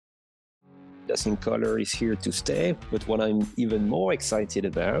I think color is here to stay. But what I'm even more excited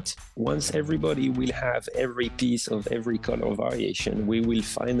about, once everybody will have every piece of every color variation, we will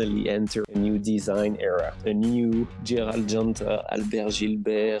finally enter a new design era, a new Gerald Janta, Albert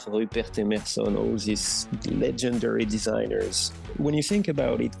Gilbert, Rupert Emerson, all these legendary designers. When you think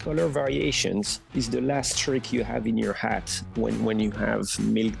about it, color variations is the last trick you have in your hat when you have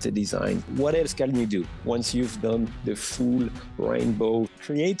milked a design. What else can you do? Once you've done the full rainbow,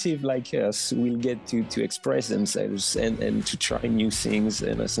 creative like us will get to express themselves and to try new things,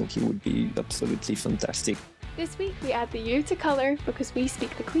 and I think it would be absolutely fantastic. This week we add the U to colour because we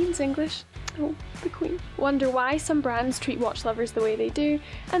speak the Queen's English. Oh, the Queen. Wonder why some brands treat watch lovers the way they do,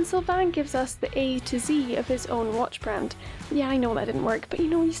 and Sylvain gives us the A to Z of his own watch brand. Yeah, I know that didn't work, but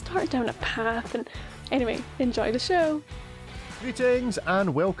you start down a path, and anyway, enjoy the show. Greetings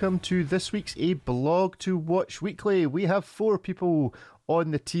and welcome to this week's A Blog to Watch Weekly. We have 4 people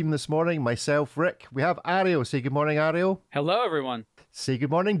on the team this morning. Myself, Rick. We have Ariel. Say good morning, Ariel. Hello, everyone. Say good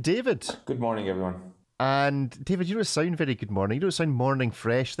morning, David. Good morning, everyone. And David, you don't sound very good morning. You don't sound morning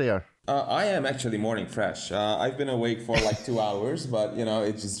fresh there. I am actually morning fresh. I've been awake for like 2 hours, but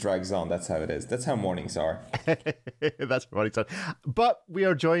it just drags on. That's how it is. That's how mornings are. That's how mornings are. But we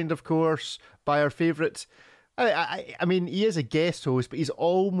are joined, of course, by our favourite. I mean, he is a guest host, but he's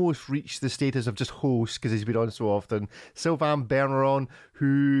almost reached the status of just host because he's been on so often. Sylvain Berneron,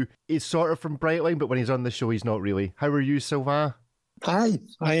 who is sort of from Brightline, but when he's on the show, he's not really. How are you, Sylvain? Hi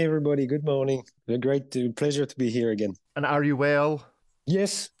everybody. Good morning. Pleasure to be here again. And are you well?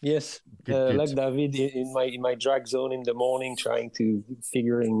 Yes. Good. Like David in my drag zone in the morning, trying to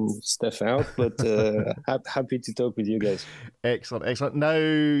figuring stuff out, but happy to talk with you guys. Excellent. Now,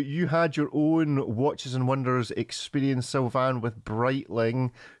 you had your own Watches and Wonders experience, Sylvain, with Breitling,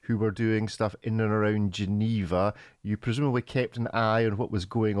 who were doing stuff in and around Geneva. You presumably kept an eye on what was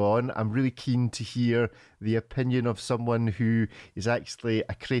going on. I'm really keen to hear the opinion of someone who is actually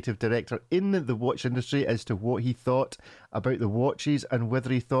a creative director in the watch industry as to what he thought about the watches and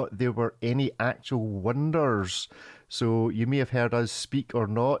whether he thought there were any actual wonders. So you may have heard us speak or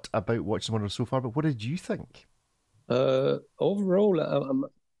not about Watches and Wonders so far, but what did you think? Overall, I'm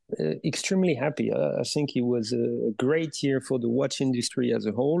extremely happy. I think it was a great year for the watch industry as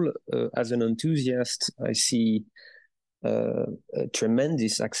a whole. As an enthusiast, I see a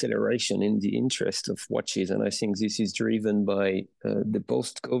tremendous acceleration in the interest of watches, and I think this is driven by the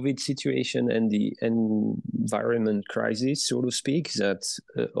post-COVID situation and the environment crisis, so to speak, that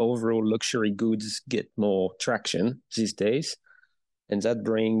overall luxury goods get more traction these days, and that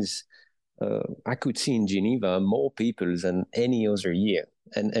brings I could see in Geneva more people than any other year,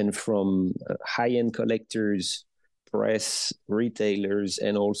 and from high-end collectors, press, retailers,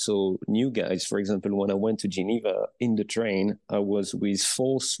 and also new guys. For example, when I went to Geneva in the train, I was with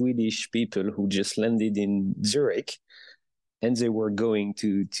 4 Swedish people who just landed in Zurich, and they were going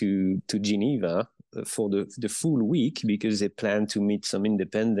to Geneva for the full week because they planned to meet some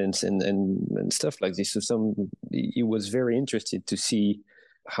independents and stuff like this. So it was very interesting to see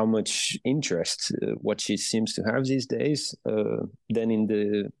how much interest watches seems to have these days. Then in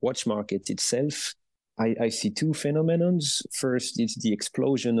the watch market itself, I see 2 phenomenons. First, it's the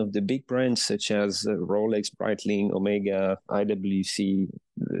explosion of the big brands such as Rolex, Breitling, Omega, IWC,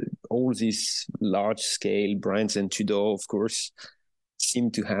 all these large-scale brands, and Tudor, of course, seem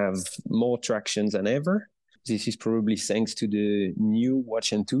to have more traction than ever. This is probably thanks to the new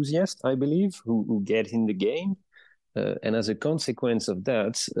watch enthusiasts, I believe, who get in the game. And as a consequence of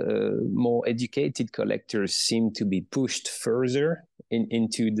that, more educated collectors seem to be pushed further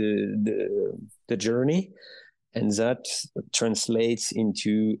into the journey, and that translates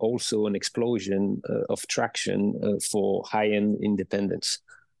into also an explosion of traction for high-end independents.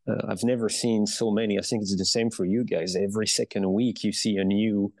 I've never seen so many. I think it's the same for you guys. Every second week you see a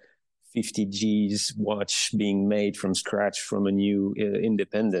new 50 G's watch being made from scratch from a new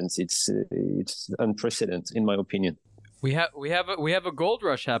independent. It's unprecedented, in my opinion. We have a gold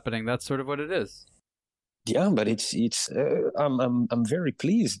rush happening. That's sort of what it is. Yeah, but I'm very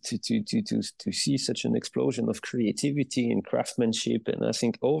pleased to see such an explosion of creativity and craftsmanship, and I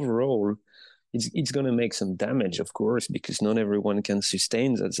think overall it's going to make some damage, of course, because not everyone can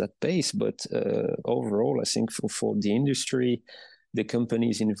sustain that pace. But overall, I think for the industry, the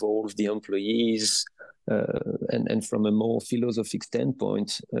companies involved, the employees, and from a more philosophic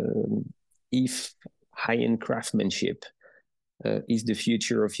standpoint, if high-end craftsmanship is the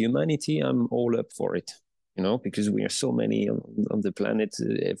future of humanity, I'm all up for it. Because we are so many on the planet,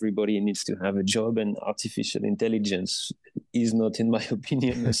 everybody needs to have a job, and artificial intelligence is not, in my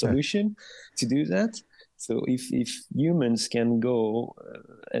opinion, a solution to do that. So if humans can go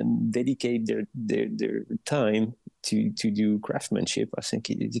and dedicate their time to do craftsmanship, I think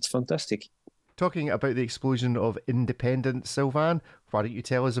it's fantastic. Talking about the explosion of independent, Sylvain, why don't you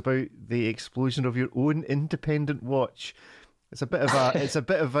tell us about the explosion of your own independent watch? It's a bit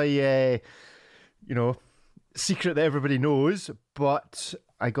of a secret that everybody knows, but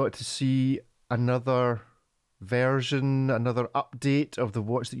I got to see another version, another update of the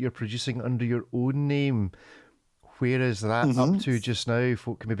watch that you're producing under your own name. Where is that up to just now?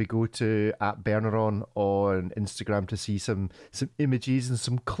 Folk can maybe go to @Berneron on Instagram to see some images and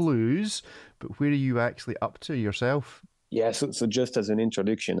some clues. But where are you actually up to yourself? Yeah, so just as an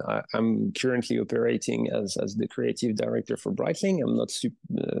introduction, I'm currently operating as the creative director for Breitling. I'm not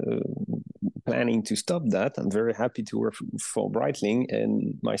planning to stop that. I'm very happy to work for Breitling,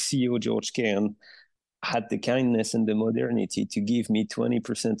 and my CEO, George Cairn, had the kindness and the modernity to give me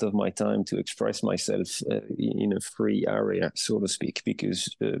 20% of my time to express myself in a free area, so to speak,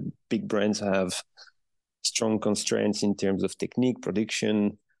 because big brands have strong constraints in terms of technique,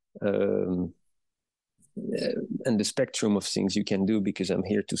 production, and the spectrum of things you can do, because I'm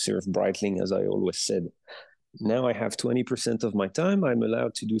here to serve Breitling, as I always said. Now I have 20% of my time. I'm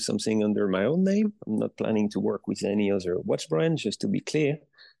allowed to do something under my own name. I'm not planning to work with any other watch brand, just to be clear.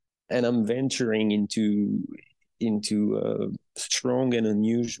 And I'm venturing into a strong and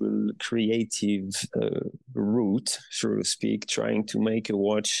unusual creative route, so to speak, trying to make a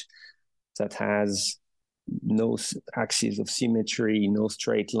watch that has no axis of symmetry, no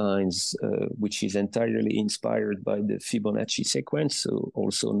straight lines, which is entirely inspired by the Fibonacci sequence, so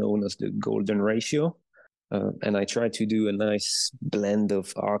also known as the golden ratio. And I try to do a nice blend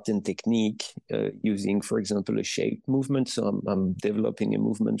of art and technique using, for example, a shaped movement. So I'm developing a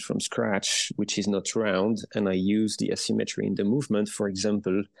movement from scratch, which is not round. And I use the asymmetry in the movement, for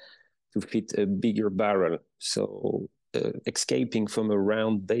example, to fit a bigger barrel. So escaping from a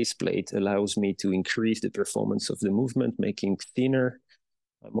round base plate allows me to increase the performance of the movement, making it thinner.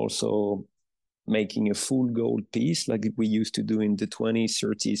 I'm also making a full gold piece like we used to do in the 20s,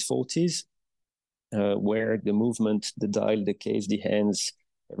 30s, 40s. Where the movement, the dial, the case, the hands,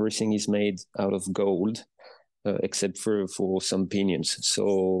 everything is made out of gold, except for some pinions.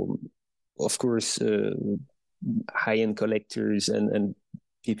 So, of course, high-end collectors and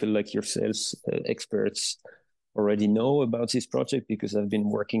people like yourselves, experts, already know about this project because I've been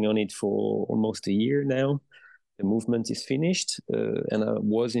working on it for almost a year now. The movement is finished, and I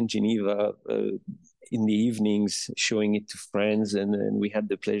was in Geneva in the evenings showing it to friends, and we had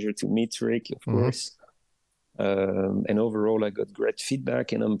the pleasure to meet Rick, of course. And overall, I got great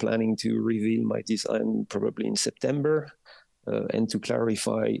feedback, and I'm planning to reveal my design probably in September. And to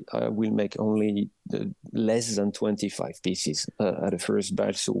clarify, I will make only less than 25 pieces at the first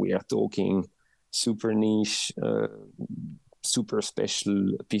batch. So we are talking super niche, super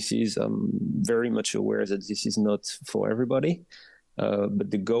special pieces. I'm very much aware that this is not for everybody. But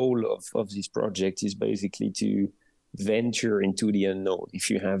the goal of this project is basically to venture into the unknown.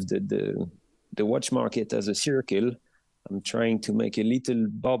 If you have the watch market as a circle, I'm trying to make a little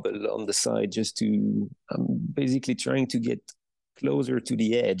bubble on the side I'm basically trying to get closer to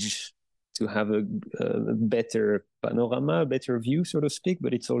the edge to have a better panorama, a better view, so to speak,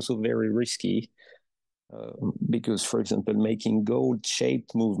 but it's also very risky because, for example, making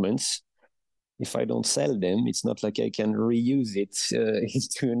gold-shaped movements, if I don't sell them, it's not like I can reuse it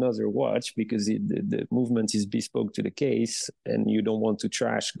into another watch because the movement is bespoke to the case and you don't want to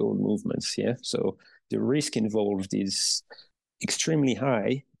trash gold movements, yeah? So the risk involved is extremely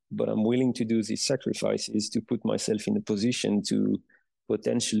high, but I'm willing to do these sacrifices to put myself in a position to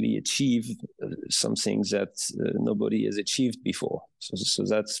potentially achieve something that nobody has achieved before. So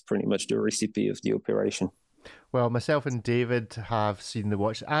that's pretty much the recipe of the operation. Well, myself and David have seen the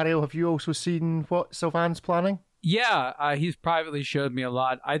watch. Ariel, have you also seen what Sylvain's planning? Yeah, he's privately showed me a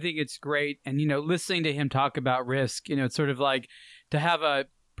lot. I think it's great. And, listening to him talk about risk, it's sort of like to have a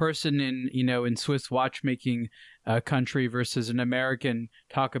person in Swiss watchmaking country versus an American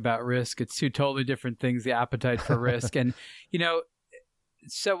talk about risk. It's two totally different things, the appetite for risk. And,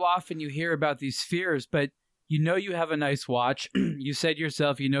 so often you hear about these fears, but you have a nice watch. You said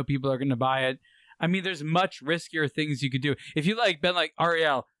yourself, people are going to buy it. I mean, there's much riskier things you could do. If you been like,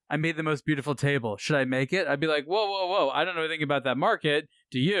 Ariel, I made the most beautiful table. Should I make it? I'd be like, whoa. I don't know anything about that market.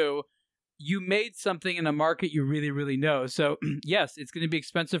 Do you? You made something in a market you really, really know. So yes, it's going to be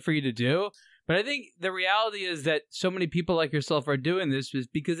expensive for you to do. But I think the reality is that so many people like yourself are doing this is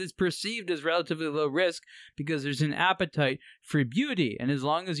because it's perceived as relatively low risk because there's an appetite for beauty. And as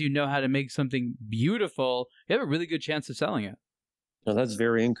long as you know how to make something beautiful, you have a really good chance of selling it. Well, that's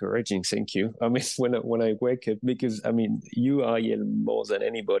very encouraging. Thank you. I mean, when I wake up, because I mean, you, Ariel, more than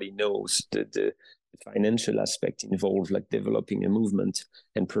anybody knows the financial aspect involved, like developing a movement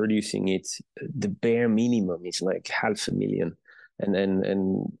and producing it. The bare minimum is like 500,000,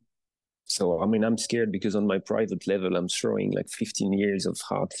 and so I mean, I'm scared because on my private level, I'm throwing like 15 years of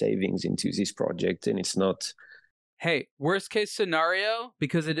hard savings into this project, and it's not. Hey, worst case scenario,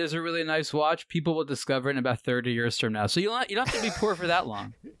 because it is a really nice watch, people will discover it in about 30 years from now. So you don't have to be poor for that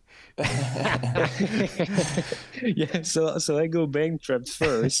long. Yeah, so I go bankrupt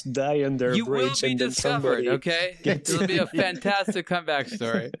first, die under a You will bridge, be and then discovered, okay? It'll be a fantastic comeback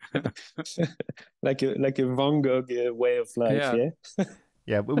story. like a Van Gogh way of life, yeah?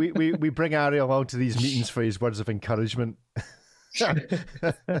 Yeah, we bring Ariel along to these meetings for his words of encouragement.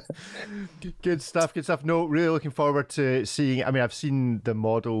 Good stuff. No, really looking forward to seeing. I mean, I've seen the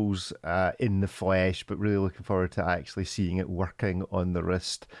models in the flesh, but really looking forward to actually seeing it working on the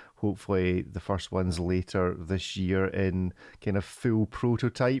wrist. Hopefully, the first ones later this year in kind of full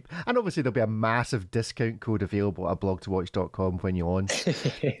prototype. And obviously, there'll be a massive discount code available at blog2watch.com when you launch,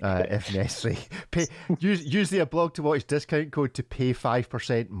 if necessary. Use the Blog to Watch discount code to pay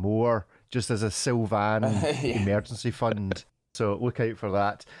 5% more, just as a Sylvan emergency fund. So look out for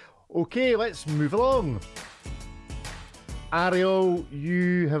that. Okay, let's move along. Ariel,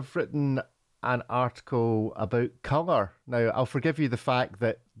 you have written an article about colour. Now, I'll forgive you the fact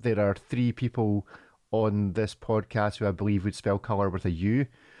that there are 3 people on this podcast who I believe would spell colour with a U.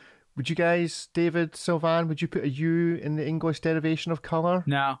 Would you guys, David, Sylvan, would you put a U in the English derivation of colour?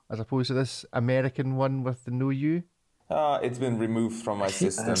 No. As opposed to this American one with the no U? It's been removed from my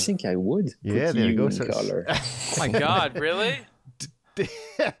system. I think I would. Yeah, there you go. So color. Oh my God, really?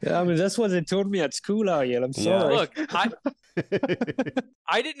 I mean, that's what they told me at school, Ariel. I'm sorry. Look,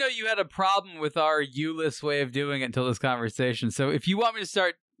 I didn't know you had a problem with our U-less way of doing it until this conversation. So if you want me to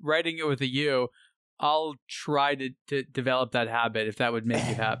start writing it with a U, I'll try to develop that habit if that would make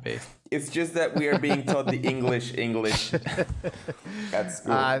you happy. It's just that we are being taught the English at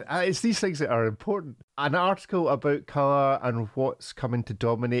school. It's these things that are important. An article about colour and what's coming to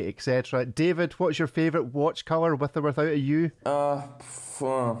dominate, etc. David, what's your favourite watch colour, with or without a U? Oh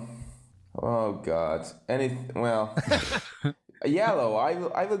God. Yellow.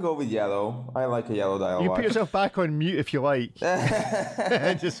 I will go with yellow. I like a yellow dial You watch. put yourself back on mute if you like.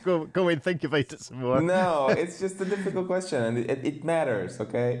 Just go and think about it some more. No, it's just a difficult question, and it matters,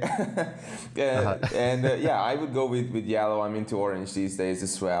 okay? And I would go with yellow. I'm into orange these days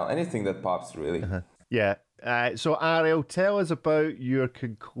as well. Anything that pops, really. Yeah. So Ariel, tell us about your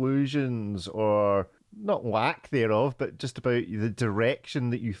conclusions, or not lack thereof, but just about the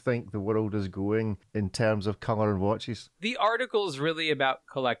direction that you think the world is going in terms of colour and watches. The article is really about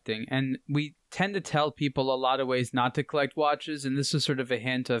collecting, and we tend to tell people a lot of ways not to collect watches, and this is sort of a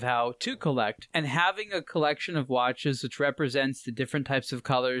hint of how to collect. And having a collection of watches which represents the different types of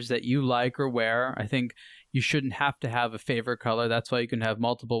colors that you like or wear, I think you shouldn't have to have a favorite color. That's why you can have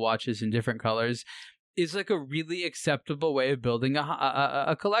multiple watches in different colors, is like a really acceptable way of building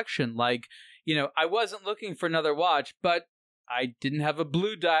a collection. Like, you know, I wasn't looking for another watch, but I didn't have a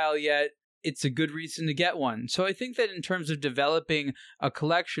blue dial yet. It's a good reason to get one. So I think that in terms of developing a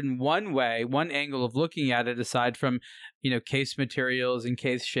collection, one angle of looking at it, aside from, you know, case materials and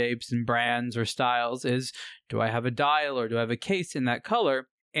case shapes and brands or styles, is, do I have a dial or do I have a case in that color?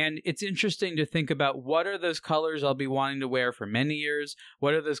 And it's interesting to think about, what are those colors I'll be wanting to wear for many years?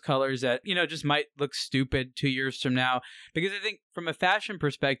 What are those colors that, you know, just might look stupid 2 years from now? Because I think from a fashion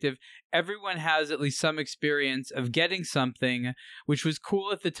perspective, everyone has at least some experience of getting something which was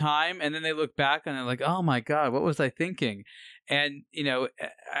cool at the time, and then they look back and they're like, oh my God, what was I thinking? And, you know,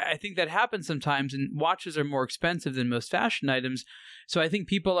 I think that happens sometimes, and watches are more expensive than most fashion items. So I think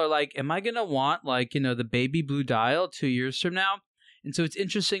people are like, am I going to want, like, you know, the baby blue dial 2 years from now? And so it's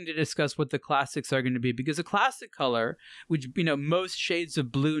interesting to discuss what the classics are going to be, because a classic color, which, you know, most shades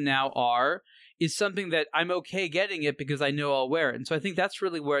of blue now are, is something that I'm okay getting it because I know I'll wear it. And so I think that's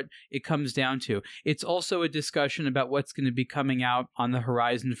really where it comes down to. It's also a discussion about what's going to be coming out on the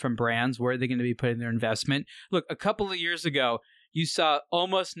horizon from brands. Where are they going to be putting their investment? Look, a couple of years ago, you saw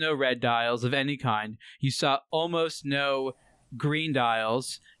almost no red dials of any kind. You saw almost no green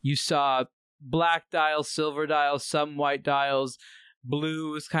dials. You saw black dials, silver dials, some white dials.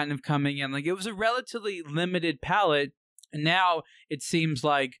 Blue was kind of coming in. Like, it was a relatively limited palette. And now it seems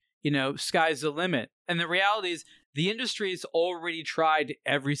like, you know, sky's the limit. And the reality is, the industry's already tried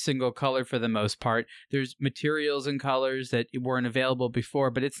every single color for the most part. There's materials and colors that weren't available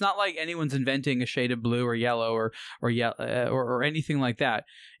before, but it's not like anyone's inventing a shade of blue or yellow or anything like that.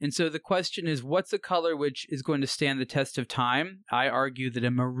 And so the question is, what's a color which is going to stand the test of time? I argue that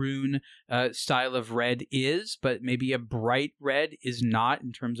a maroon style of red is, but maybe a bright red is not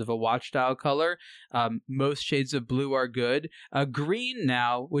in terms of a watch style color. Most shades of blue are good. Green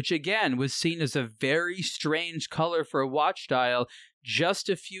now, which again was seen as a very strange color for a watch dial just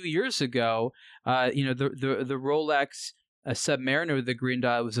a few years ago. The Rolex Submariner with the green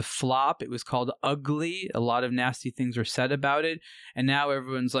dial was a flop. It was called ugly. A lot of nasty things were said about it. And now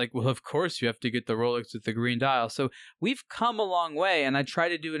everyone's like, well, of course you have to get the Rolex with the green dial. So we've come a long way. And I try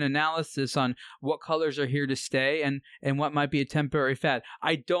to do an analysis on what colors are here to stay and what might be a temporary fad.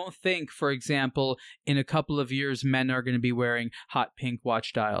 I don't think, for example, in a couple of years, men are going to be wearing hot pink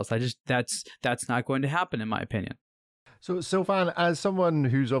watch dials. That's not going to happen, in my opinion. So, Sylvain, as someone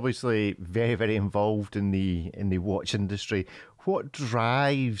who's obviously very, very involved in the watch industry, what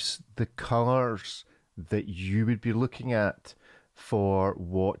drives the colours that you would be looking at for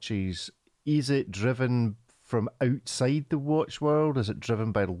watches? Is it driven from outside the watch world? Is it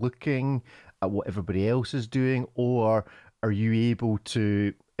driven by looking at what everybody else is doing? Or are you able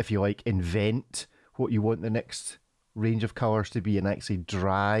to, if you like, invent what you want the next range of colours to be and actually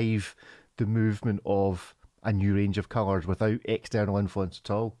drive the movement of a new range of colours without external influence at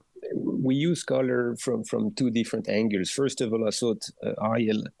all? We use color from two different angles. First of all, I thought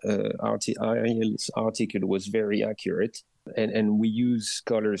Ariel's article was very accurate. And we use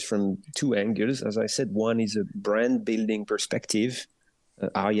colors from two angles. As I said, one is a brand building perspective.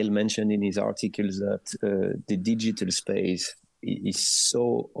 Ariel mentioned in his articles that the digital space is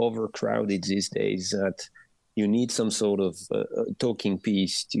so overcrowded these days that you need some sort of talking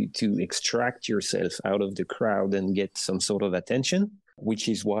piece to extract yourself out of the crowd and get some sort of attention, which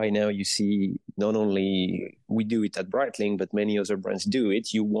is why now you see not only we do it at Breitling, but many other brands do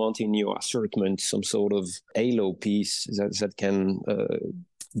it. You want in your assortment some sort of halo piece that can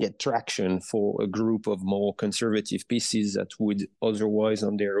get traction for a group of more conservative pieces that would otherwise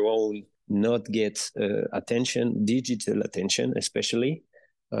on their own not get attention, digital attention especially.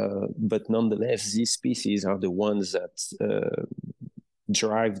 But nonetheless, these species are the ones that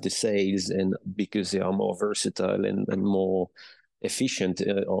drive the sales, and because they are more versatile and more efficient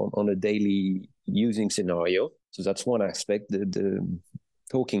on a daily using scenario. So that's one aspect, the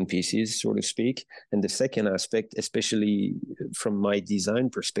talking pieces, so to speak. And the second aspect, especially from my design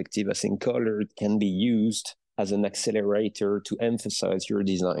perspective, I think color can be used as an accelerator to emphasize your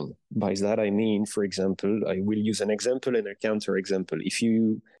design. By that I mean, for example, I will use an example and a counter example. If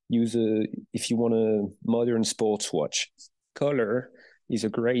you want a modern sports watch, color is a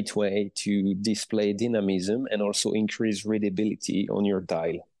great way to display dynamism and also increase readability on your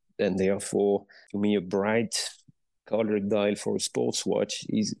dial. And therefore, to me, a bright colored dial for a sports watch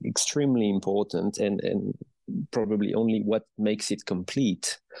is extremely important and probably only what makes it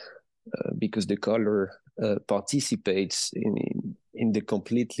complete, because the color participates in the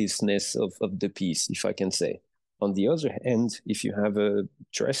completeness of the piece, if I can say. On the other hand, if you have a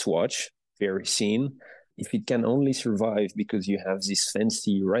dress watch, very thin, if it can only survive because you have this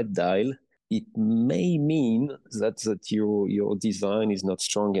fancy red dial, it may mean that your design is not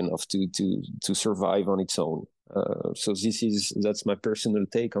strong enough to survive on its own. So that's my personal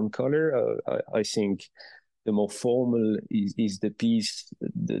take on color. I think the more formal is the piece,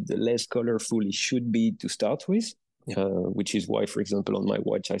 the less colorful it should be to start with, which is why, for example, on my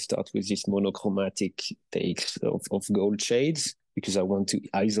watch, I start with this monochromatic takes of gold shades, because I want to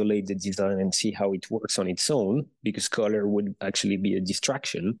isolate the design and see how it works on its own, because color would actually be a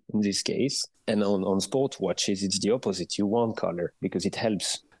distraction in this case. And on sport watches, it's the opposite. You want color because it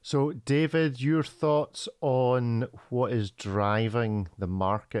helps. So, David, your thoughts on what is driving the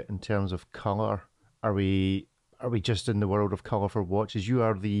market in terms of color? Are we just in the world of colour for watches? You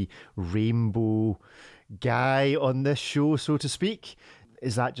are the rainbow guy on this show, so to speak.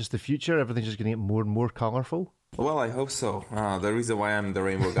 Is that just the future? Everything's just going to get more and more colourful? Well, I hope so. The reason why I'm the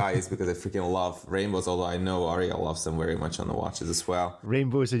rainbow guy is because I freaking love rainbows, although I know Ariel loves them very much on the watches as well.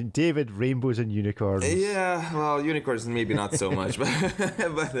 Rainbows and unicorns. Yeah, well, unicorns maybe not so much,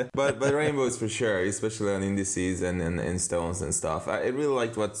 but rainbows for sure, especially on indices and stones and stuff. I really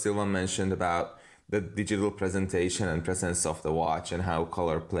liked what Sylvain mentioned about the digital presentation and presence of the watch and how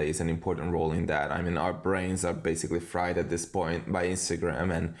color plays an important role in that. I mean, our brains are basically fried at this point by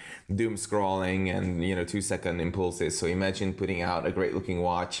Instagram and doom scrolling and 2-second impulses. So imagine putting out a great looking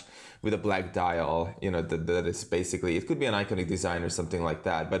watch with a black dial, that is basically, it could be an iconic design or something like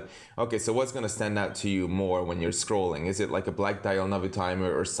that. But okay, so what's going to stand out to you more when you're scrolling? Is it like a black dial Navi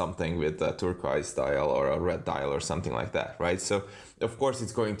timer or something with a turquoise dial or a red dial or something like that, right? So of course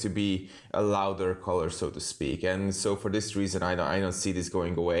it's going to be a louder color, so to speak. And so for this reason, I don't see this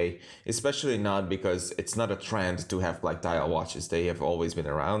going away, especially not because it's not a trend to have black dial watches. They have always been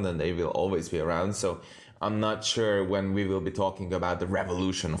around and they will always be around. So I'm not sure when we will be talking about the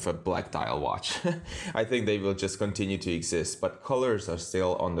revolution of a black dial watch. I think they will just continue to exist, but colors are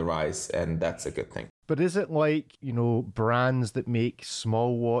still on the rise, and that's a good thing. But is it like, brands that make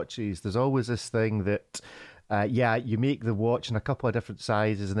small watches? There's always this thing that, you make the watch in a couple of different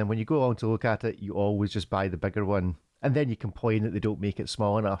sizes, and then when you go on to look at it, you always just buy the bigger one. And then you complain that they don't make it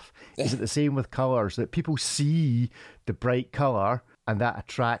small enough. Is it the same with colours, that people see the bright colour and that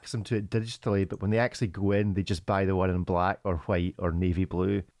attracts them to it digitally, but when they actually go in, they just buy the one in black or white or navy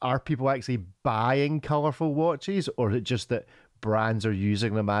blue? Are people actually buying colourful watches, or is it just that brands are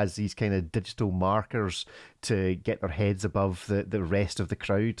using them as these kind of digital markers to get their heads above the rest of the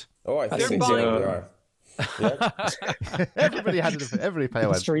crowd? Oh, I think they are. Yeah. Everybody had it. Every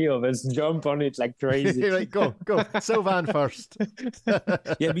pile. Three of us jump on it like crazy. Like, go, Sylvain first.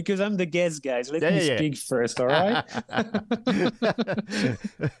 Yeah, because I'm the guest, guys. Let me speak first, all right?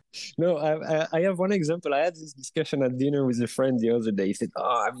 No, I have one example. I had this discussion at dinner with a friend the other day. He said,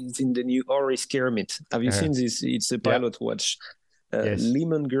 have you seen the new Oris Kermit? Have you seen this? It's a pilot watch. Yes.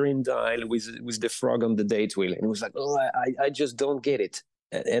 Lemon green dial with the frog on the date wheel. And he was like, I just don't get it.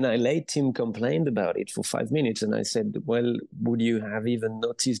 And I let him complain about it for 5 minutes. And I said, well, would you have even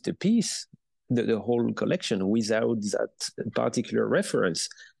noticed the piece, the whole collection, without that particular reference?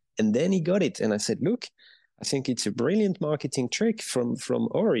 And then he got it. And I said, look, I think it's a brilliant marketing trick from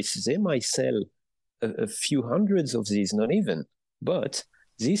Oris. They might sell a few hundreds of these, not even. But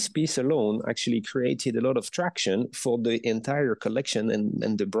this piece alone actually created a lot of traction for the entire collection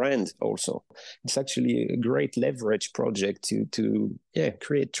and the brand also. It's actually a great leverage project to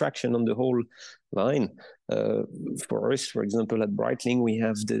create traction on the whole line. For us, for example, at Breitling, we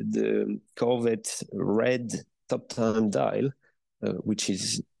have the Corvette red top time dial, which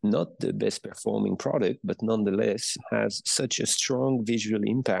is not the best performing product, but nonetheless has such a strong visual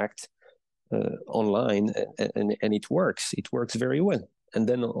impact online, and it works. It works very well. And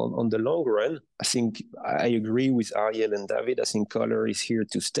then on the long run, I think I agree with Ariel and David. I think color is here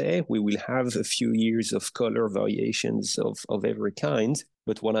to stay. We will have a few years of color variations of every kind.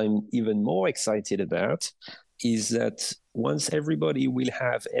 But what I'm even more excited about is that once everybody will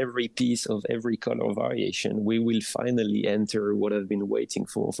have every piece of every color variation, we will finally enter what I've been waiting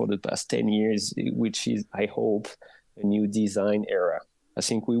for the past 10 years, which is, I hope, a new design era. I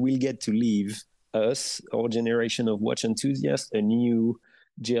think we will get to leave us, our generation of watch enthusiasts, a new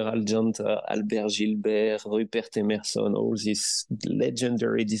Gerald Janta, Albert Gilbert, Rupert Emerson, all these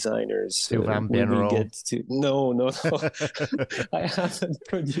legendary designers. Sylvain we will Benrol. get to... No. I haven't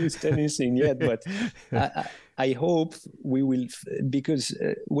produced anything yet, but I hope we will, because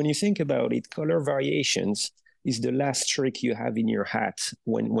when you think about it, color variations is the last trick you have in your hat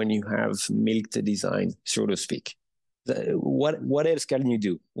when you have milked a design, so to speak. What else can you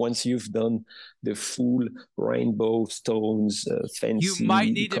do once you've done the full rainbow stones, fancy? You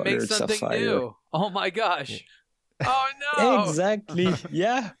might need to make something sapphire. new. Oh my gosh! Oh no! Exactly.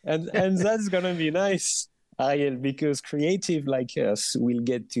 Yeah, and that's gonna be nice, Ariel, because creative like us will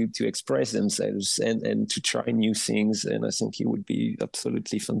get to express themselves and to try new things, and I think it would be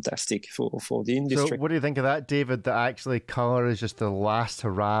absolutely fantastic for the industry. So what do you think of that, David, that actually colour is just the last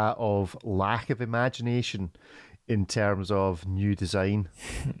hurrah of lack of imagination in terms of new design?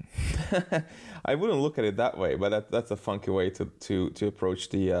 I wouldn't look at it that way, but that's a funky way to approach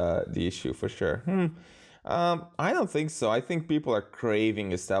the issue for sure. I don't think so. I think people are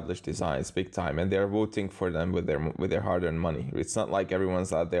craving established designs big time, and they're voting for them with their hard-earned money. It's not like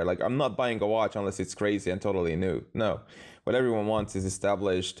everyone's out there like, I'm not buying a watch unless it's crazy and totally new. No, what everyone wants is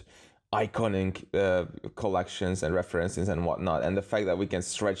established, iconic collections and references and whatnot, and the fact that we can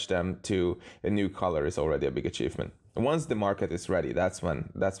stretch them to a new color is already a big achievement. Once the market is ready, that's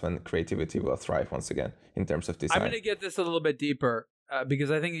when creativity will thrive once again in terms of design. I'm going to get this a little bit deeper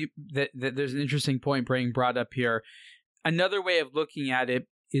because I think that there's an interesting point being brought up here. Another way of looking at it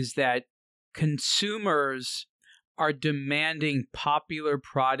is that consumers are demanding popular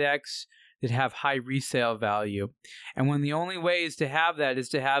products that have high resale value. And when the only way is to have that is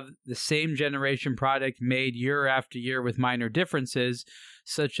to have the same generation product made year after year with minor differences,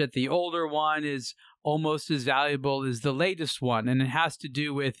 such that the older one is almost as valuable as the latest one. And it has to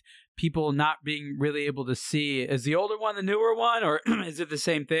do with people not being really able to see, is the older one the newer one, or is it the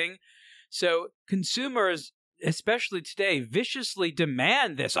same thing? So consumers, especially today, viciously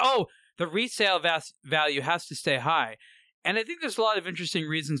demand this. Oh, the resale value has to stay high. And I think there's a lot of interesting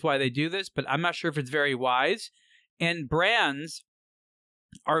reasons why they do this, but I'm not sure if it's very wise. And brands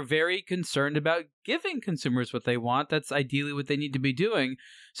are very concerned about giving consumers what they want. That's ideally what they need to be doing.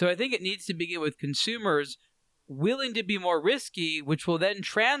 So I think it needs to begin with consumers willing to be more risky, which will then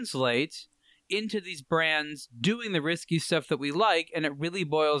translate into these brands doing the risky stuff that we like. And it really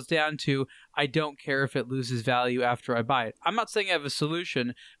boils down to, I don't care if it loses value after I buy it. I'm not saying I have a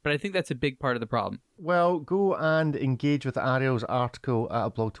solution, but I think that's a big part of the problem. Well, go and engage with Ariel's article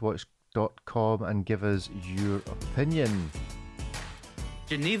at ablogtowatch.com and give us your opinion.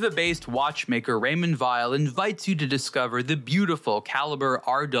 Geneva-based watchmaker Raymond Weil invites you to discover the beautiful Caliber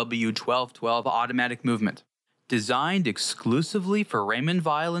RW1212 automatic movement. Designed exclusively for Raymond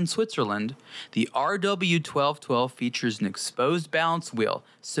Weil in Switzerland, the RW1212 features an exposed balance wheel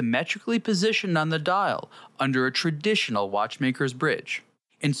symmetrically positioned on the dial under a traditional watchmaker's bridge.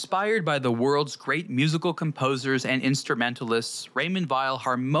 Inspired by the world's great musical composers and instrumentalists, Raymond Weil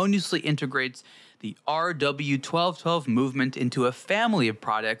harmoniously integrates the RW1212 movement into a family of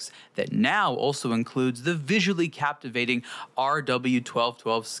products that now also includes the visually captivating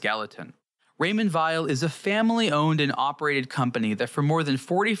RW1212 skeleton. Raymond Weil is a family-owned and operated company that for more than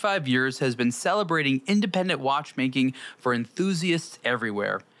 45 years has been celebrating independent watchmaking for enthusiasts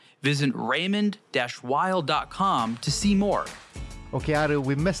everywhere. Visit raymond-weil.com to see more. Okay, Ariel,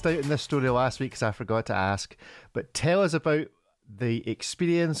 we missed out on this story last week because I forgot to ask, but tell us about the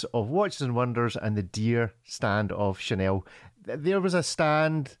experience of Watches and Wonders and the deer stand of Chanel. There was a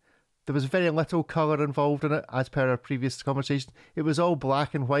stand. There was very little colour involved in it, as per our previous conversation. It was all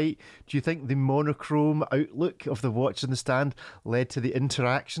black and white. Do you think the monochrome outlook of the watch in the stand led to the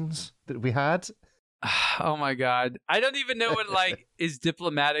interactions that we had? Oh my God. I don't even know what is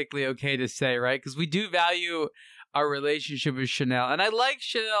diplomatically okay to say, right? Because we do value our relationship with Chanel. And I like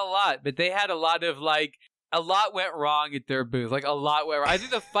Chanel a lot, but they had a lot went wrong at their booth. Like a lot went wrong. I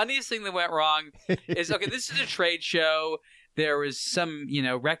think the funniest thing that went wrong is, okay, this is a trade show. There was some,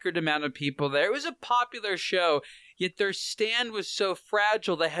 record amount of people there. It was a popular show, yet their stand was so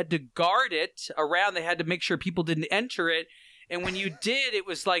fragile they had to guard it around. They had to make sure people didn't enter it. And when you did, it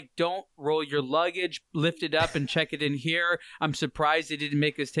was like, don't roll your luggage, lift it up and check it in here. I'm surprised they didn't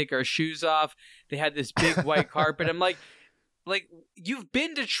make us take our shoes off. They had this big white carpet. I'm like, you've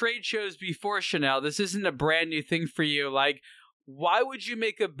been to trade shows before, Chanel. This isn't a brand new thing for you. Like, why would you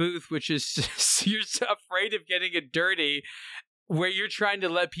make a booth which is you're so afraid of getting it dirty, where you're trying to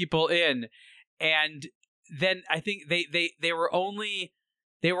let people in? And then I think they were only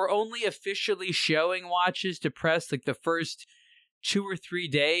officially showing watches to press like the first 2 or 3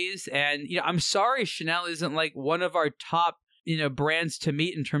 days. And I'm sorry, Chanel isn't like one of our top brands to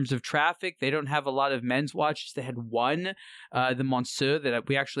meet in terms of traffic. They don't have a lot of men's watches. They had one, the Monsieur, that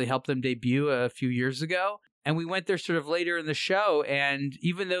we actually helped them debut a few years ago. And we went there sort of later in the show, and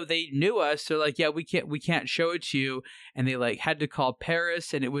even though they knew us, they're like, yeah, we can't show it to you. And they had to call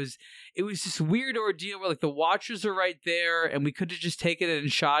Paris, and it was this weird ordeal where the watches are right there, and we could have just taken it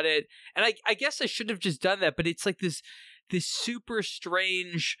and shot it. And I guess I should have just done that, but it's like this super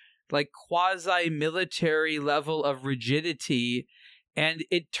strange, quasi-military level of rigidity. And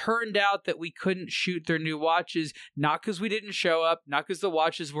it turned out that we couldn't shoot their new watches, not because we didn't show up, not because the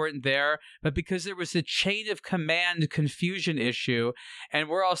watches weren't there, but because there was a chain of command confusion issue. And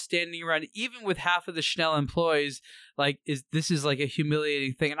we're all standing around, even with half of the Chanel employees, this is a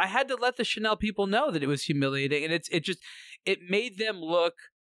humiliating thing. And I had to let the Chanel people know that it was humiliating. And it made them look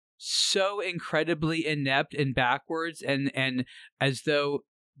so incredibly inept and backwards, and as though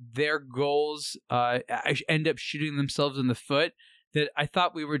their goals end up shooting themselves in the foot, that I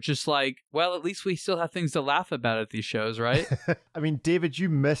thought we were just well, at least we still have things to laugh about at these shows, right? I mean, David, you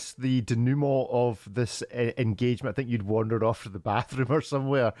missed the denouement of this engagement. I think you'd wandered off to the bathroom or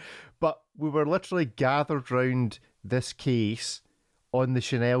somewhere. But we were literally gathered round this case on the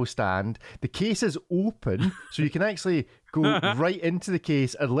Chanel stand. The case is open, so you can actually go right into the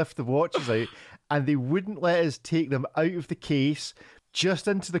case and lift the watches out. And they wouldn't let us take them out of the case just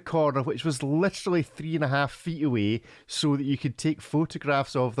into the corner, which was literally 3.5 feet away, so that you could take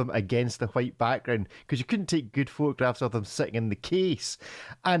photographs of them against the white background, because you couldn't take good photographs of them sitting in the case.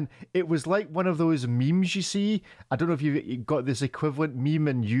 And it was like one of those memes you see. I don't know if you've got this equivalent meme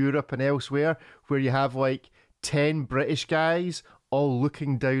in Europe and elsewhere, where you have like 10 British guys all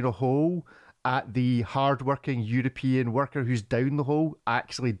looking down a hole at the hard-working European worker who's down the hole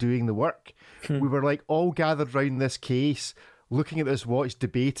actually doing the work. We were like all gathered around this case, looking at this watch,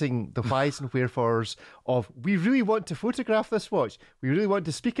 debating the whys and wherefores of, we really want to photograph this watch, we really want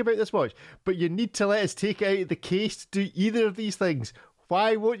to speak about this watch, but you need to let us take it out of the case to do either of these things.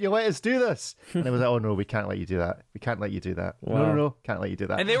 Why won't you let us do this? And I was like, oh no, we can't let you do that. We can't let you do that. Wow. No, can't let you do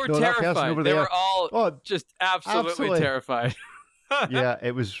that. And they were terrified. They were all just absolutely terrified. Yeah,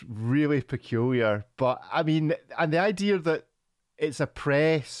 it was really peculiar. But I mean, and the idea that it's a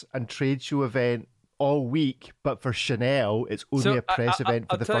press and trade show event all week, but for Chanel, it's only a press event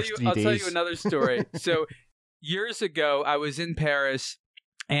for the first 3 days. I'll tell you another story. So years ago, I was in Paris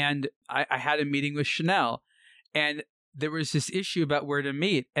and I had a meeting with Chanel, and there was this issue about where to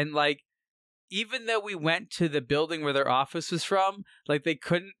meet. And like, even though we went to the building where their office was from, like they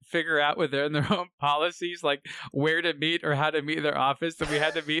couldn't figure out within their own policies, like where to meet or how to meet in their office. So we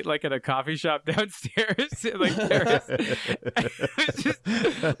had to meet like at a coffee shop downstairs in like Paris. It was just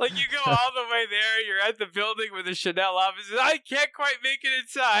like, you go all the way there, you're at the building with the Chanel office, and I can't quite make it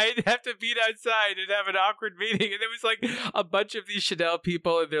inside, have to meet outside and have an awkward meeting. And there was like a bunch of these Chanel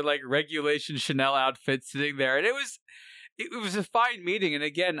people in their like regulation Chanel outfits sitting there. And it was a fine meeting. And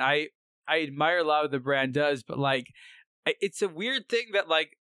again, I admire a lot of the brand does, but like, it's a weird thing that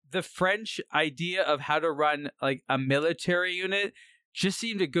like the French idea of how to run like a military unit just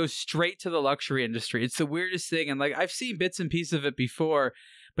seemed to go straight to the luxury industry. It's the weirdest thing. And like, I've seen bits and pieces of it before,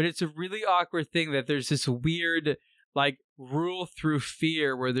 but it's a really awkward thing that there's this weird like rule through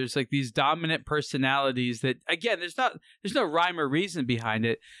fear where there's like these dominant personalities that, again, there's no rhyme or reason behind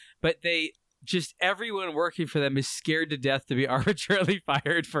it, but everyone working for them is scared to death to be arbitrarily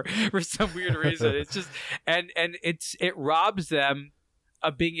fired for some weird reason. It's just, and it robs them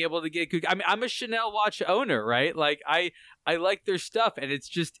of being able to get good. I mean, I'm a Chanel watch owner, right? Like I like their stuff, and it's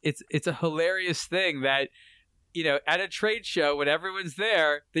just, it's a hilarious thing that, you know, at a trade show when everyone's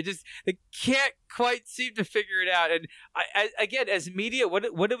there, they can't quite seem to figure it out. And again, as media, what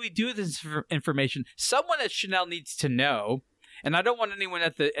do we do with this information? Someone at Chanel needs to know. And I don't want anyone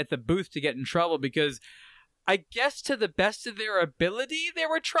at the booth to get in trouble, because I guess to the best of their ability, they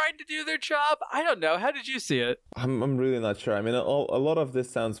were trying to do their job. I don't know. How did you see it? I'm really not sure. I mean, a lot of this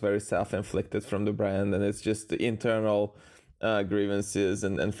sounds very self-inflicted from the brand, and it's just the internal grievances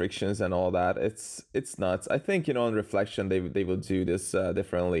and frictions and all that. It's nuts. I think, you know, on reflection, they will do this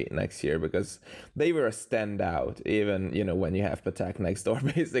differently next year, because they were a standout, even, you know, when you have Patek next door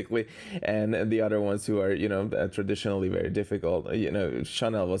basically, and the other ones who are, you know, traditionally very difficult. You know,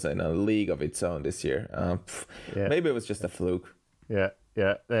 Chanel was in a league of its own this year. Maybe it was just a fluke. Yeah,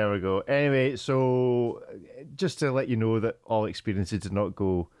 there we go. Anyway, so just to let you know that all experiences did not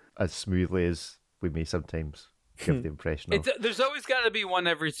go as smoothly as we may sometimes give the impression of. There's always got to be one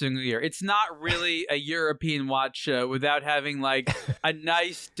every single year. It's not really a European watch show without having like a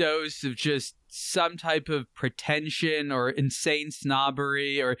nice dose of just some type of pretension or insane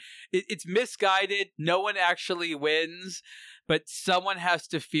snobbery, or it's misguided. No one actually wins, but someone has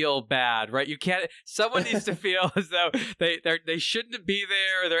to feel bad, right? Someone needs to feel as though they shouldn't be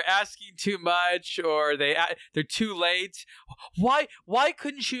there, or they're asking too much, or they're too late. Why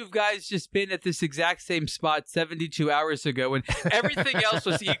couldn't you guys just been at this exact same spot 72 hours ago when everything else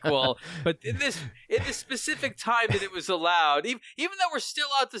was equal? But in the specific time that it was allowed, even though we're still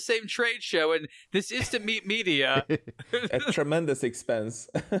at the same trade show, and this is to meet media at tremendous expense.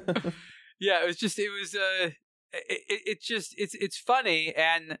 Yeah, it's funny.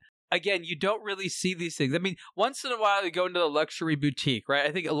 And again, you don't really see these things. I mean, once in a while you go into the luxury boutique, right?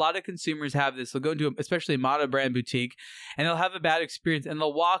 I think a lot of consumers have this. They'll go into especially a mono brand boutique, and they'll have a bad experience, and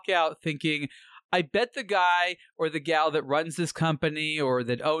they'll walk out thinking, I bet the guy or the gal that runs this company or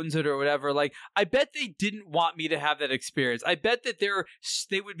that owns it or whatever, like, I bet they didn't want me to have that experience. I bet that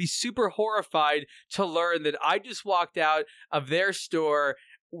they would be super horrified to learn that I just walked out of their store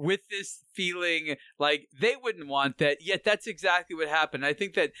with this feeling like they wouldn't want that, yet that's exactly what happened. I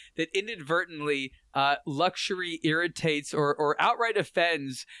think that inadvertently luxury irritates or outright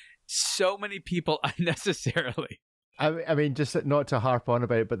offends so many people unnecessarily. I mean, just not to harp on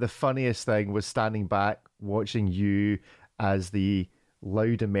about it, but the funniest thing was standing back watching you as the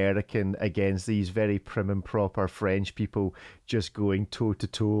loud American against these very prim and proper French people, just going toe to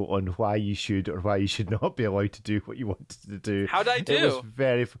toe on why you should or why you should not be allowed to do what you wanted to do. How'd I do?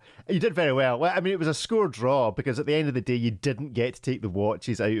 It was you did very well. Well, I mean, it was a score draw because at the end of the day, you didn't get to take the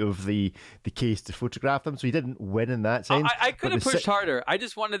watches out of the case to photograph them, so you didn't win in that sense. I could have pushed harder. I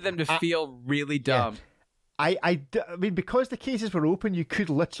just wanted them to feel really dumb. Yeah. I mean, because the cases were open, you could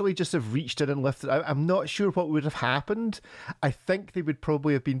literally just have reached in and lifted out. I'm not sure what would have happened. I think they would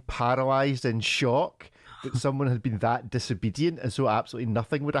probably have been paralysed in shock that someone had been that disobedient, and so absolutely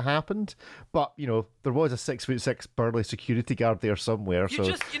nothing would have happened. But, you know, there was a 6'6" burly security guard there somewhere.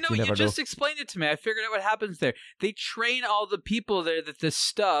 You just explained it to me. I figured out what happens there. They train all the people there that this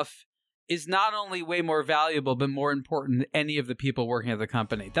stuff is not only way more valuable, but more important than any of the people working at the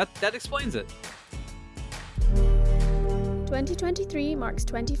company. That explains it. 2023 marks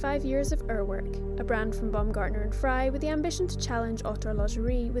 25 years of Urwork, a brand from Baumgartner and Frey with the ambition to challenge haute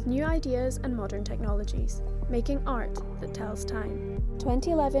horlogerie with new ideas and modern technologies, making art that tells time.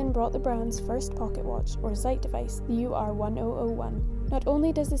 2011 brought the brand's first pocket watch, or Zeit device, the UR1001. Not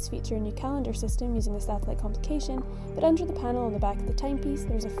only does this feature a new calendar system using a satellite complication, but under the panel on the back of the timepiece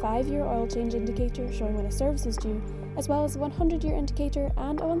there's a 5-year oil change indicator showing when a service is due, as well as a 100-year indicator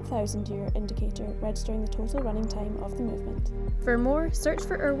and a 1,000-year indicator registering the total running time of the movement. For more, search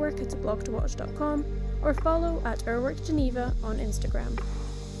for Urwork at blogtowatch.com or follow at Urwork Geneva on Instagram.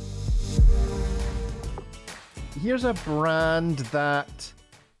 Here's a brand that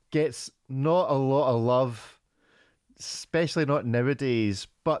gets not a lot of love, especially not nowadays,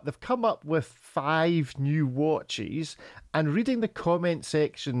 but they've come up with 5 new watches, and reading the comment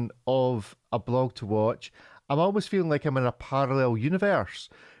section of a blog to watch, I'm almost feeling like I'm in a parallel universe,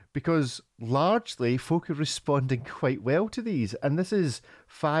 because largely folk are responding quite well to these, and this is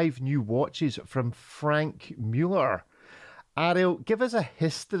 5 new watches from Frank Mueller. Ariel, give us a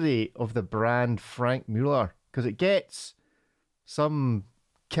history of the brand Frank Mueller, because it gets some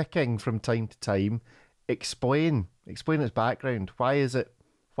kicking from time to time. Explain its background. Why is it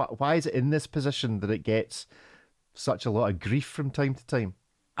in this position that it gets such a lot of grief from time to time?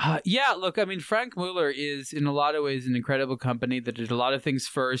 Yeah, look, I mean, Frank Mueller is in a lot of ways an incredible company that did a lot of things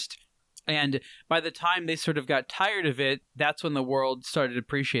first. And by the time they sort of got tired of it, that's when the world started to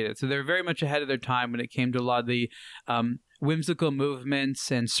appreciate it. So they're very much ahead of their time when it came to a lot of the whimsical movements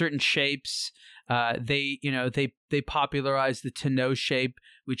and certain shapes. They popularized the tonneau shape,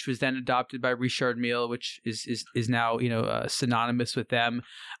 which was then adopted by Richard Mille, which is now synonymous with them.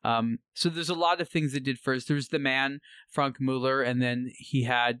 So there's a lot of things they did first. There's the man Frank Mueller, and then he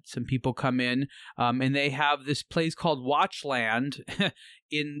had some people come in, and they have this place called Watchland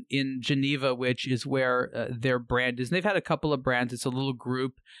in Geneva, which is where their brand is. And they've had a couple of brands. It's a little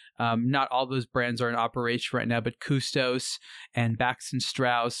group. Not all those brands are in operation right now, but Custos and Bax &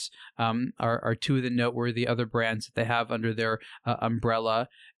 Strauss are two of the noteworthy other brands that they have under their umbrella.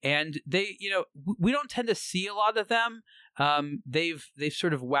 And they, we don't tend to see a lot of them. They've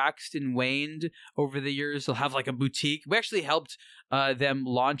sort of waxed and waned over the years. They'll have like a boutique. We actually helped them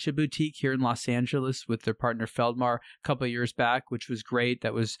launch a boutique here in Los Angeles with their partner Feldmar a couple of years back, which was great.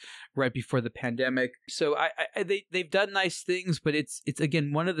 That was right before the pandemic. So they've done nice things, but it's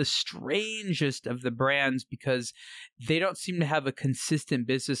again one of the strangest of the brands because they don't seem to have a consistent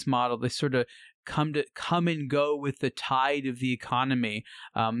business model. They sort of come and go with the tide of the economy.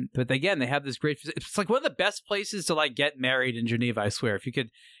 But again, they have this great, it's like one of the best places to like get married in Geneva, I swear. If you could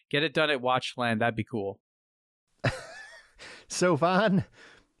get it done at Watchland, that'd be cool. Sylvain,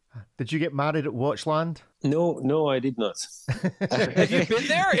 did you get married at Watchland? No, I did not. Have you been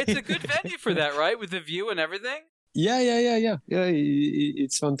there? It's a good venue for that, right? With the view and everything? Yeah.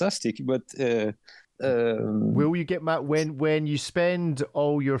 It's fantastic, but will you get when you spend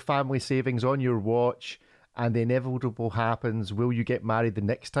all your family savings on your watch and the inevitable happens, will you get married the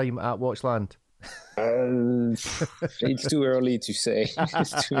next time at Watchland? It's too early to say.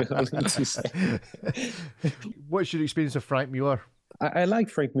 What's your experience of Frank Mueller? I like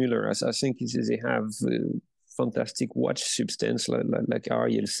Frank Mueller. As I think they have fantastic watch substance, like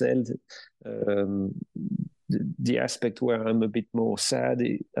Ariel said. The aspect where I'm a bit more sad,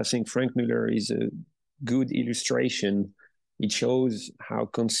 I think Frank Mueller is a good illustration. It shows how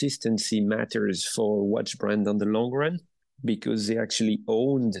consistency matters for a watch brand on the long run, because they actually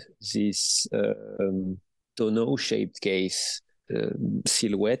owned this tonneau-shaped case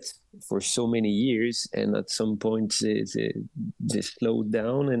silhouette for so many years, and at some point they slowed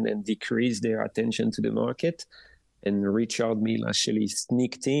down and decreased their attention to the market, and Richard Mille actually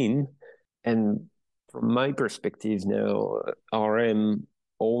sneaked in. And from my perspective now, RM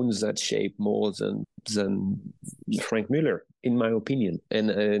owns that shape more than Frank Mueller. in my opinion. And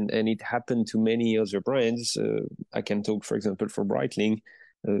it happened to many other brands. I can talk, for example, for Breitling.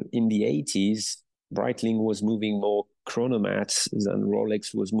 In the 80s, Breitling was moving more chronomats than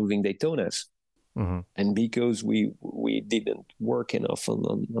Rolex was moving Daytonas. Mm-hmm. And because we didn't work enough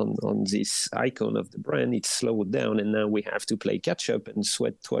on this icon of the brand, it slowed down, and now we have to play catch up and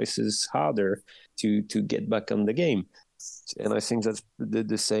sweat twice as harder to get back on the game. And I think that's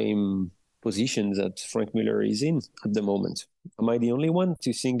the same position that Frank Muller is in at the moment. Am I the only one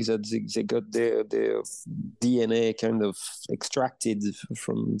to think that they got their DNA kind of extracted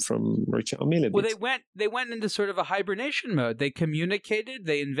from Richard Mille? Well, they went into sort of a hibernation mode. They communicated,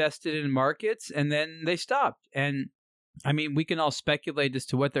 they invested in markets, and then they stopped. And I mean, we can all speculate as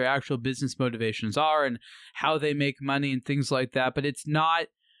to what their actual business motivations are and how they make money and things like that, but it's not.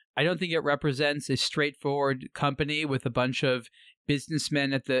 I don't think it represents a straightforward company with a bunch of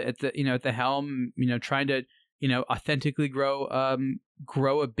businessmen at the helm, trying to authentically grow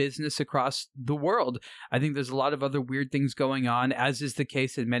a business across the world. I think there's a lot of other weird things going on, as is the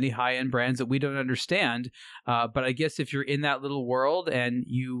case in many high-end brands that we don't understand. But I guess if you're in that little world and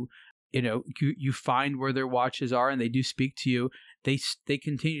you find where their watches are and they do speak to you, they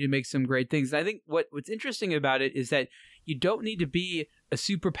continue to make some great things. And I think what's interesting about it is that you don't need to be a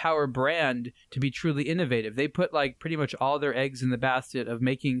superpower brand to be truly innovative. They put like pretty much all their eggs in the basket of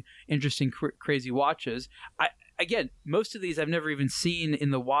making interesting, crazy watches. Again, most of these I've never even seen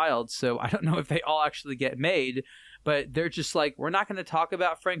in the wild, so I don't know if they all actually get made, but they're just like, we're not going to talk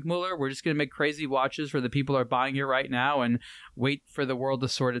about Frank Muller. We're just going to make crazy watches for the people who are buying it right now and wait for the world to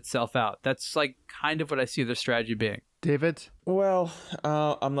sort itself out. That's like kind of what I see their strategy being. David? Well,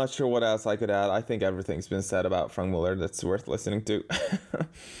 I'm not sure what else I could add. I think everything's been said about Frank Muller that's worth listening to.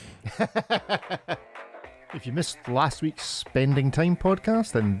 If you missed last week's Spending Time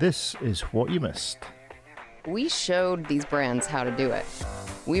podcast, then this is what you missed. We showed these brands how to do it.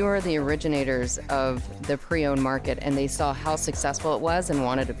 We were the originators of the pre-owned market, and they saw how successful it was and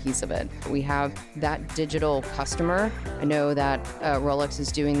wanted a piece of it. We have that digital customer. I know that Rolex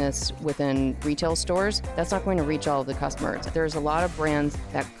is doing this within retail stores. That's not going to reach all of the customers. There's a lot of brands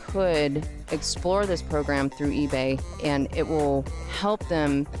that could explore this program through eBay, and it will help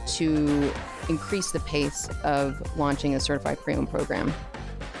them to increase the pace of launching a certified pre-owned program.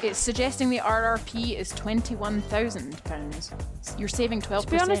 It's suggesting the RRP is £21,000. You're saving 12%. To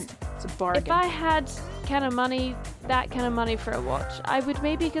be honest, it's a bargain. If I had that kind of money for a watch, I would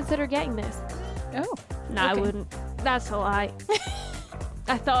maybe consider getting this. Oh. No, I wouldn't. That's a lie.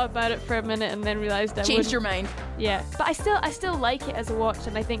 I thought about it for a minute and then realised I Changed wouldn't. your mind. Yeah, but I still like it as a watch,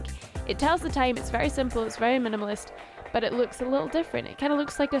 and I think it tells the time. It's very simple. It's very minimalist, but it looks a little different. It kind of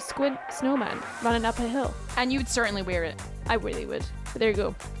looks like a squint snowman running up a hill. And you would certainly wear it. I really would. But there you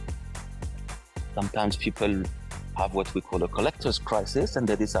go. Sometimes people have what we call a collector's crisis, and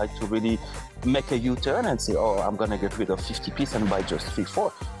they decide to really make a U-turn and say, oh, I'm going to get rid of 50 pieces and buy just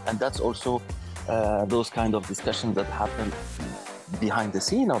 3-4. And that's also those kind of discussions that happen behind the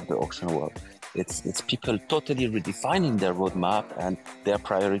scene of the auction world. It's people totally redefining their roadmap and their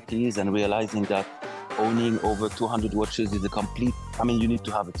priorities and realizing that owning over 200 watches is a complete, you need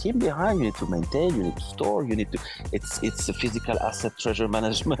to have a team behind, you need to maintain, you need to store, it's a physical asset treasure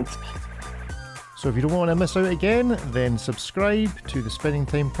management. So if you don't want to miss out again, then subscribe to the Spending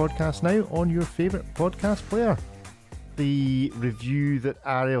Time podcast now on your favourite podcast player. The review that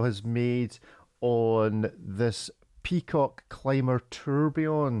Ariel has made on this Peacock Climber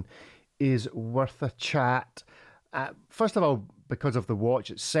Tourbillon is worth a chat. First of all, because of the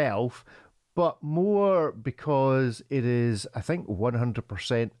watch itself, but more because it is, I think,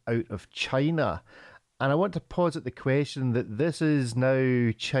 100% out of China. And I want to posit the question that this is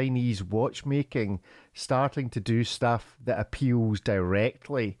now Chinese watchmaking starting to do stuff that appeals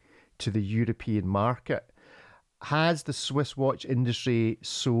directly to the European market. Has the Swiss watch industry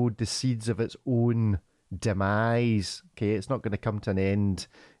sowed the seeds of its own demise? Okay, it's not going to come to an end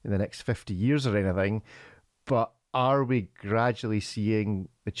in the next 50 years or anything, but are we gradually seeing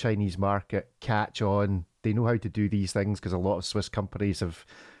the Chinese market catch on? They know how to do these things because a lot of Swiss companies have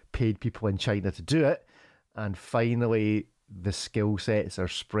paid people in China to do it. And finally, the skill sets are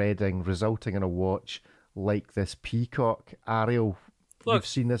spreading, resulting in a watch like this Peacock. Ariel, you've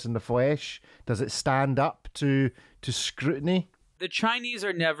seen this in the flesh. Does it stand up to scrutiny? The Chinese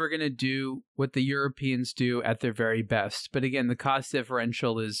are never going to do what the Europeans do at their very best. But again, the cost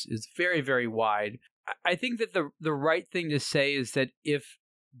differential is very, very wide. I think that the right thing to say is that if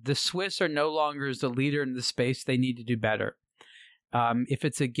the Swiss are no longer the leader in the space, they need to do better. if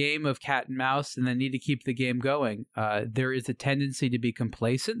it's a game of cat and mouse and they need to keep the game going, there is a tendency to be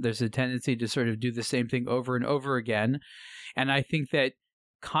complacent. There's a tendency to sort of do the same thing over and over again. And I think that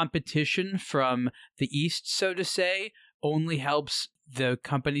competition from the East, so to say, only helps the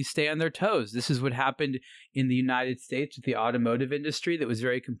companies stay on their toes. This is what happened in the United States with the automotive industry that was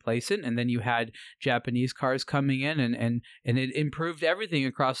very complacent. And then you had Japanese cars coming in and it improved everything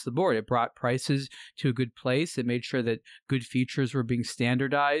across the board. It brought prices to a good place. It made sure that good features were being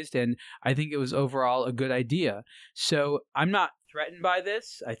standardized. And I think it was overall a good idea. So I'm not threatened by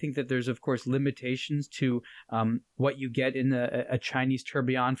this. I think that there's, of course, limitations to what you get in a Chinese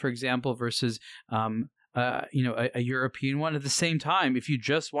tourbillon, for example, versus a European one. At the same time, if you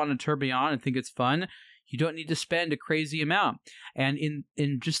just want a tourbillon and think it's fun, you don't need to spend a crazy amount. And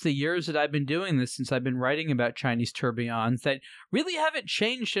in just the years that I've been doing this, since I've been writing about Chinese tourbillons, that really haven't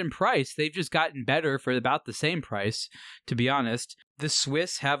changed in price. They've just gotten better for about the same price, to be honest. The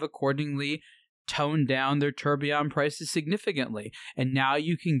Swiss have accordingly toned down their tourbillon prices significantly. And now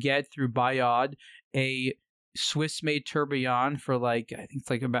you can get through Bayard a Swiss-made tourbillon for I think it's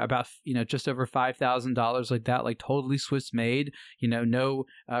like about just over $5,000, like that, like totally Swiss-made. No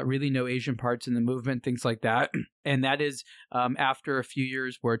really no Asian parts in the movement, things like that. And that is after a few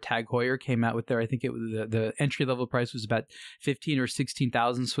years where Tag Heuer came out with their, I think it was the entry level price was about 15 or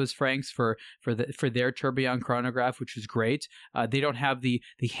 16,000 Swiss francs for their tourbillon chronograph, which is great. They don't have the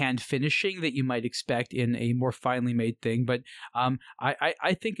hand finishing that you might expect in a more finely made thing, but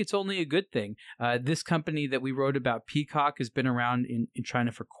I think it's only a good thing. This company that we wrote about, Peacock, has been around in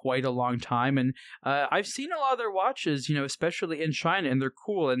China for quite a long time, and I've seen a lot of their watches, especially in China, and they're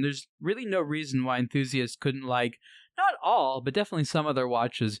cool. And there's really no reason why enthusiasts couldn't like not all, but definitely some of their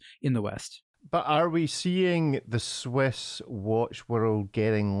watches in the West. But are we seeing the Swiss watch world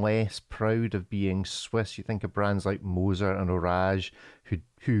getting less proud of being Swiss? You think of brands like Moser and Orage,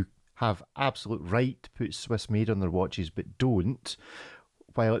 who have absolute right to put Swiss made on their watches, but don't.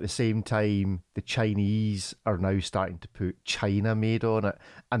 While at the same time, the Chinese are now starting to put China made on it,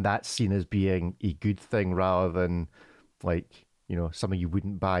 and that's seen as being a good thing rather than something you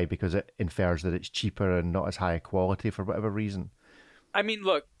wouldn't buy because it infers that it's cheaper and not as high a quality for whatever reason. I mean,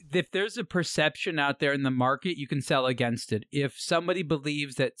 look, if there's a perception out there in the market, you can sell against it. If somebody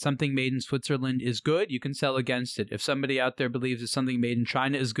believes that something made in Switzerland is good, you can sell against it. If somebody out there believes that something made in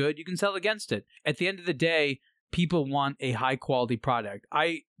China is good, you can sell against it. At the end of the day, people want a high quality product.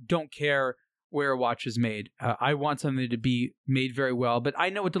 I don't care where a watch is made. I want something to be made very well, but I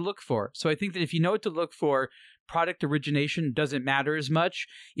know what to look for. So I think that if you know what to look for, product origination doesn't matter as much.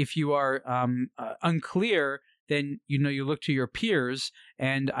 If you are unclear, then you look to your peers,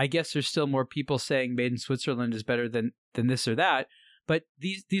 and I guess there's still more people saying made in Switzerland is better than this or that. But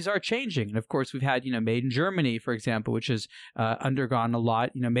these are changing. And of course, we've had, made in Germany, for example, which has undergone a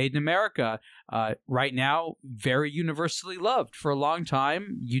lot, made in America. Right now, very universally loved. For a long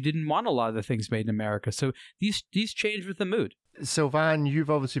time, you didn't want a lot of the things made in America. So these change with the mood. Sylvain, you've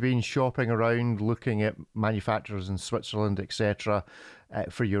obviously been shopping around, looking at manufacturers in Switzerland, etc.,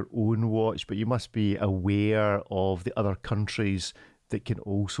 for your own watch, but you must be aware of the other countries that can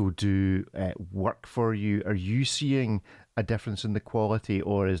also do work for you. Are you seeing a difference in the quality,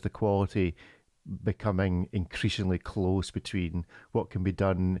 or is the quality becoming increasingly close between what can be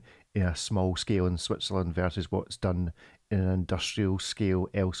done in a small scale in Switzerland versus what's done in an industrial scale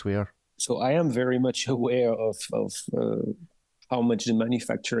elsewhere? So I am very much aware of how much the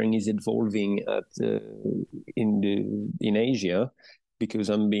manufacturing is evolving in Asia, because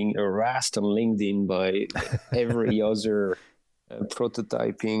I'm being harassed on LinkedIn by every other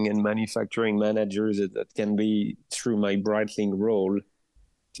prototyping and manufacturing managers that can be through my Breitling role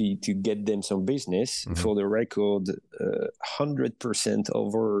to get them some business. Mm-hmm. For the record, 100%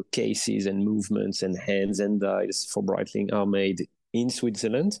 of our cases and movements and hands and dies for Breitling are made in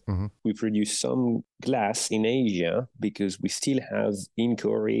Switzerland. Mm-hmm. We produce some glass in Asia because we still have in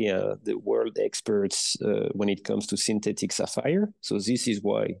Korea the world experts when it comes to synthetic sapphire. So this is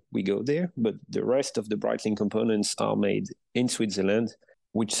why we go there. But the rest of the Breitling components are made in Switzerland,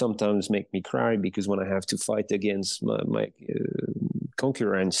 which sometimes make me cry, because when I have to fight against my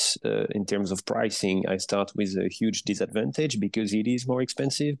concurrence in terms of pricing, I start with a huge disadvantage because it is more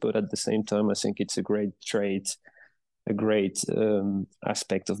expensive. But at the same time, I think it's a great trait, a great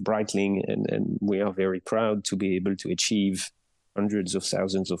aspect of Breitling, and we are very proud to be able to achieve hundreds of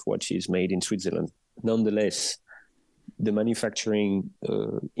thousands of watches made in Switzerland. Nonetheless, the manufacturing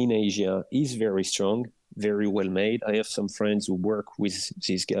in Asia is very strong, very well made. I have some friends who work with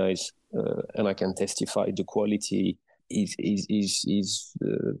these guys, and I can testify the quality is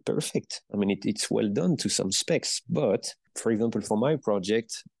perfect. I mean, it's well done to some specs. But for example, for my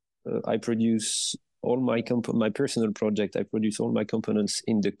project, I produce all my personal project. I produce all my components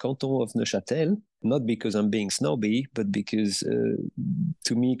in the canton of Neuchâtel, not because I'm being snobby, but because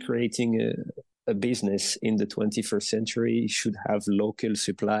to me, creating a business in the 21st century should have local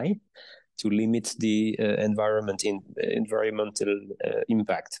supply to limit the environmental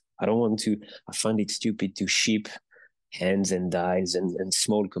impact. I find it stupid to ship hands and dies and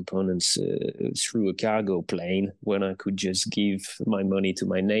small components through a cargo plane when I could just give my money to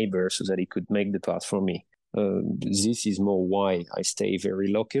my neighbor so that he could make the part for me. This is more why I stay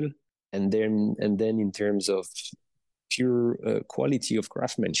very local. And then in terms of pure quality of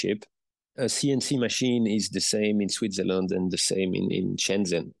craftsmanship, a CNC machine is the same in Switzerland and the same in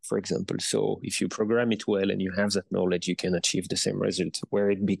Shenzhen, for example. So if you program it well and you have that knowledge, you can achieve the same result. Where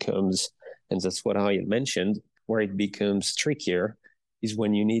it becomes, and that's what I mentioned, where it becomes trickier is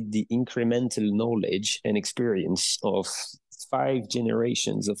when you need the incremental knowledge and experience of 5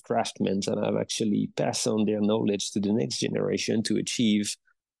 generations of craftsmen that have actually passed on their knowledge to the next generation to achieve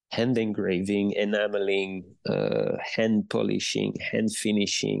hand engraving, enameling, hand polishing, hand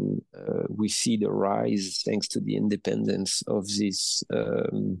finishing. We see the rise, thanks to the independence of these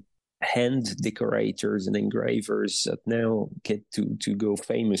hand decorators and engravers that now get to go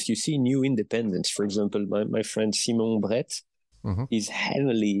famous. You see new independence. For example, my friend Simon Brett is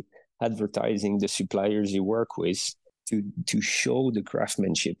heavily advertising the suppliers he work with to show the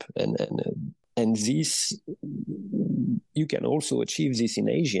craftsmanship and this, you can also achieve this in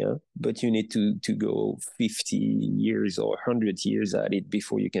Asia, but you need to go 50 years or 100 years at it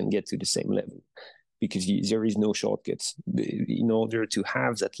before you can get to the same level, because there is no shortcuts. In order to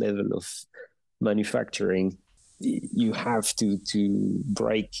have that level of manufacturing, you have to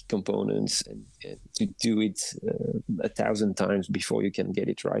break components and to do it 1,000 times before you can get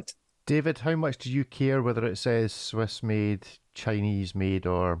it right. David, how much do you care whether it says Swiss made, Chinese made,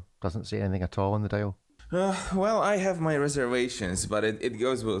 or doesn't say anything at all on the dial? Well, I have my reservations, but it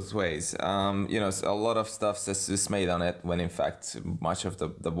goes both ways. A lot of stuff says Swiss made on it, when in fact much of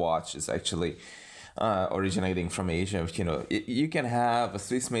the watch is actually originating from Asia. You can have a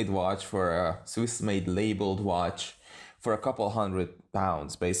Swiss made watch for a Swiss made labeled watch for a couple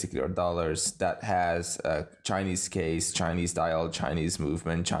 £100, basically, or dollars, that has a Chinese case, Chinese dial, Chinese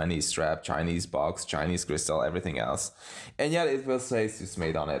movement, Chinese strap, Chinese box, Chinese crystal, everything else. And yet it will say Swiss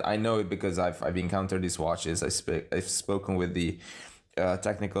made on it. I know it because I've encountered these watches. I've spoken with the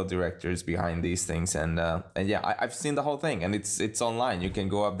technical directors behind these things, and I've seen the whole thing, and it's online. You can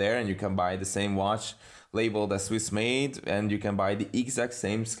go up there and you can buy the same watch labeled as Swiss made, and you can buy the exact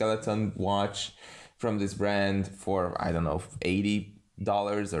same skeleton watch from this brand for, I don't know, $80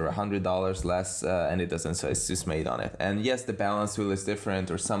 or $100 less, and it doesn't say Swiss made on it. And yes, the balance wheel is different,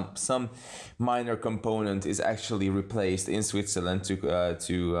 or some minor component is actually replaced in Switzerland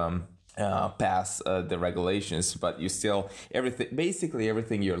to pass the regulations, but you still, basically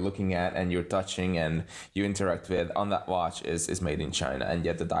everything you're looking at and you're touching and you interact with on that watch is made in China, and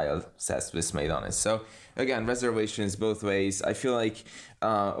yet the dial says Swiss made on it. So again, reservations both ways. I feel like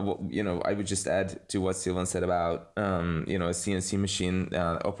I would just add to what Sylvain said about a CNC machine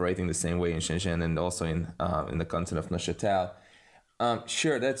operating the same way in Shenzhen and also in the canton of Neuchâtel.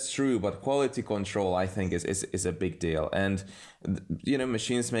 Sure, that's true, but quality control, I think, is a big deal. And,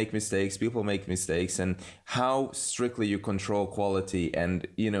 machines make mistakes, people make mistakes, and how strictly you control quality and,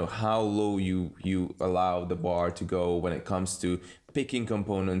 how low you allow the bar to go when it comes to picking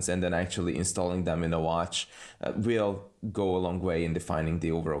components and then actually installing them in a watch will go a long way in defining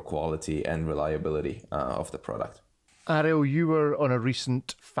the overall quality and reliability of the product. Ariel, you were on a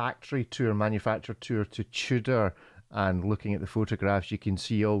recent manufacturer tour to Tudor, and looking at the photographs, you can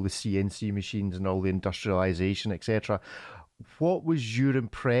see all the CNC machines and all the industrialization, etc. What was your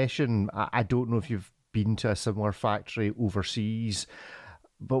impression? I don't know if you've been to a similar factory overseas,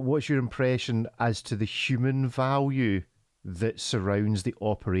 but what's your impression as to the human value that surrounds the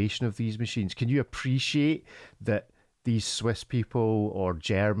operation of these machines? Can you appreciate that these Swiss people or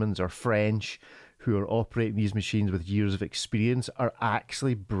Germans or French who are operating these machines with years of experience are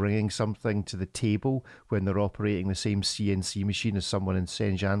actually bringing something to the table when they're operating the same CNC machine as someone in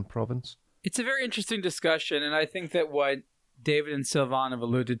Shenzhen province? It's a very interesting discussion, and I think that what David and Sylvain have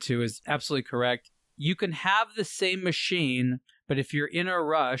alluded to is absolutely correct. You can have the same machine, but if you're in a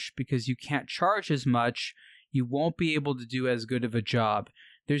rush because you can't charge as much, you won't be able to do as good of a job.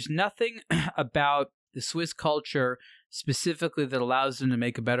 There's nothing about the Swiss culture specifically that allows them to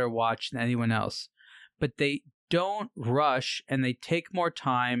make a better watch than anyone else. But they don't rush, and they take more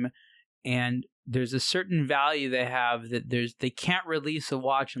time, and there's a certain value they have that they can't release a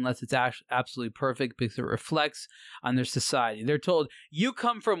watch unless it's absolutely perfect because it reflects on their society. They're told, you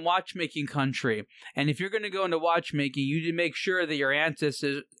come from watchmaking country, and if you're going to go into watchmaking, you need to make sure that your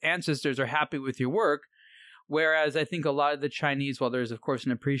ancestors are happy with your work. Whereas I think a lot of the Chinese, while there's, of course,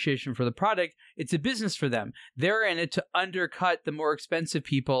 an appreciation for the product, it's a business for them. They're in it to undercut the more expensive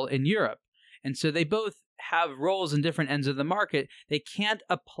people in Europe. And so they both have roles in different ends of the market. They can't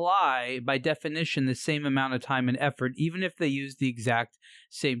apply, by definition, the same amount of time and effort, even if they use the exact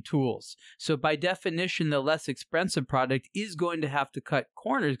same tools. So by definition, the less expensive product is going to have to cut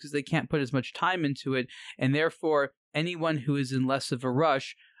corners because they can't put as much time into it. And therefore, anyone who is in less of a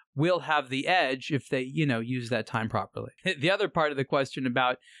rush will have the edge if they, use that time properly. The other part of the question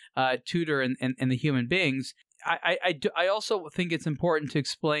about Tudor and the human beings, I also think it's important to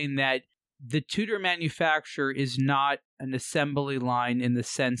explain that the Tudor manufacturer is not an assembly line in the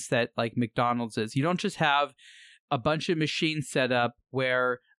sense that like McDonald's is. You don't just have a bunch of machines set up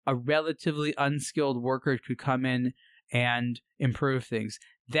where a relatively unskilled worker could come in and improve things.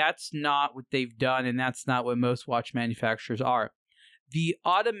 That's not what they've done, and that's not what most watch manufacturers are. The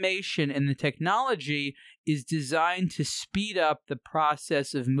automation and the technology is designed to speed up the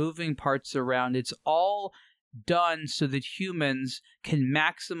process of moving parts around. It's all done so that humans can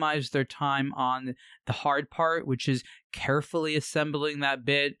maximize their time on the hard part, which is carefully assembling that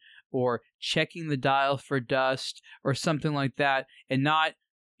bit or checking the dial for dust or something like that, and not,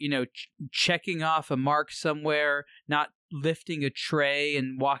 checking off a mark somewhere, not lifting a tray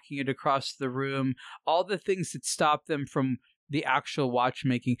and walking it across the room, all the things that stop them from the actual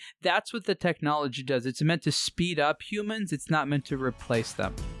watchmaking. That's what the technology does. It's meant to speed up humans. It's not meant to replace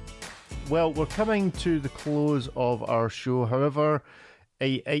them. Well, we're coming to the close of our show. However,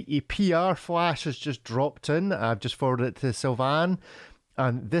 a PR flash has just dropped in. I've just forwarded it to Sylvain.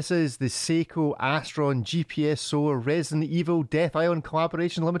 And this is the Seiko Astron GPS Solar Resident Evil Death Island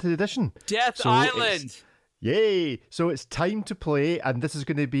Collaboration Limited Edition. Death Island! Yay! So it's time to play, and this is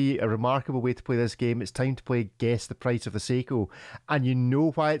going to be a remarkable way to play this game. It's time to play Guess the Price of the Seiko. And you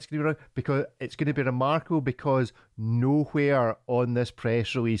know why it's going to be because it's going to be remarkable because nowhere on this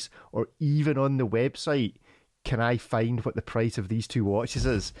press release or even on the website can I find what the price of these two watches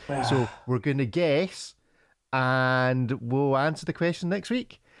is. So we're going to guess, and we'll answer the question next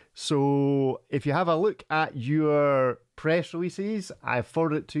week. So if you have a look at your press releases, I've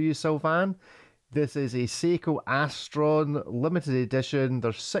forwarded it to you, Sylvain. This is a Seiko Astron limited edition.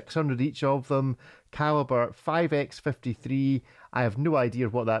 There's 600 each of them. Caliber 5x53. I have no idea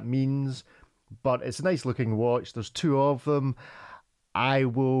what that means, but it's a nice looking watch. There's two of them. I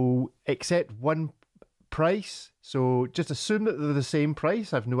will accept one price. So just assume that they're the same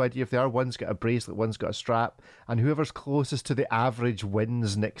price. I have no idea if they are. One's got a bracelet, one's got a strap. And whoever's closest to the average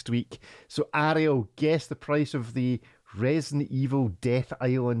wins next week. So Ariel, guess the price of the Resident Evil Death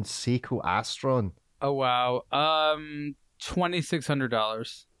Island Seiko Astron. Oh, wow.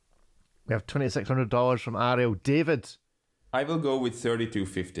 $2,600. We have $2,600 from Ariel. David? I will go with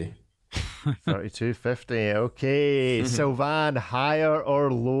 $3,250. $3,250. Okay. Sylvain, higher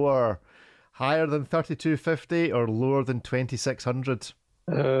or lower? Higher than $3,250 or lower than $2,600?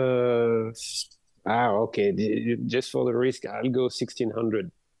 Okay. Just for the risk, I'll go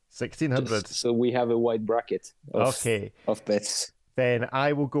 $1,600. 1,600. So we have a wide bracket of bets. Then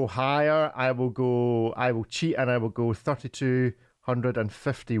I will go higher. I will cheat and I will go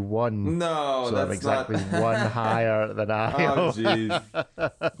 3,251. No, so that's I'm exactly not... one higher than I. Oh,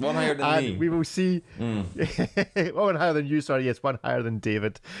 jeez. One higher than me. We will see. One higher than you, sorry. Yes, one higher than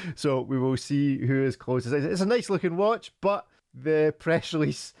David. So we will see who is closest. It's a nice looking watch, but the press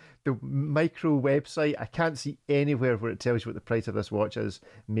release, the micro website, I can't see anywhere where it tells you what the price of this watch is.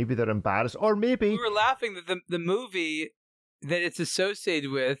 Maybe they're embarrassed, or maybe... We were laughing that the movie that it's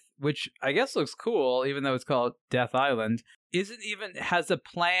associated with, which I guess looks cool, even though it's called Death Island, has a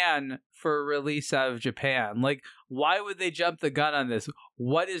plan for release out of Japan. Like, why would they jump the gun on this?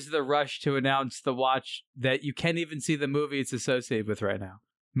 What is the rush to announce the watch that you can't even see the movie it's associated with right now?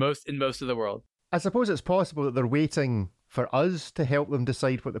 In most of the world. I suppose it's possible that they're waiting for us to help them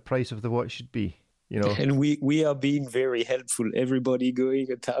decide what the price of the watch should be, And we are being very helpful. Everybody going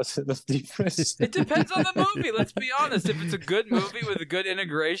 1,000 of difference. It depends on the movie. Let's be honest. If it's a good movie with a good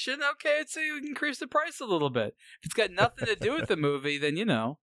integration, okay, so you increase the price a little bit. If it's got nothing to do with the movie, then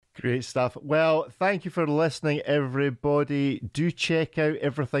Great stuff. Well, thank you for listening, everybody. Do check out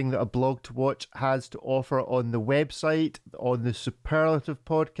everything that A Blog to Watch has to offer on the website, on the Superlative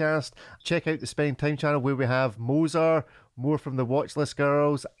podcast. Check out the Spending Time channel where we have Moser, more from the Watchlist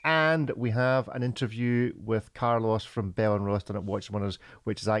Girls, and we have an interview with Carlos from Bell and Ralston at Watch Winners,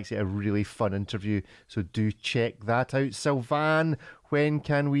 which is actually a really fun interview. So do check that out. Sylvain, when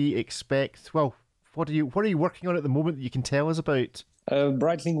can we expect, well, what are you working on at the moment that you can tell us about?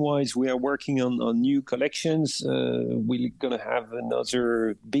 Breitling-wise, we are working on new collections. We're going to have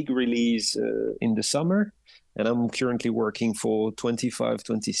another big release in the summer. And I'm currently working for 25,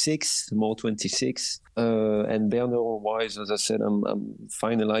 26, more 26. And Bernard-wise, as I said, I'm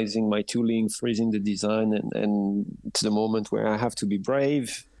finalizing my tooling, freezing the design. And it's the moment where I have to be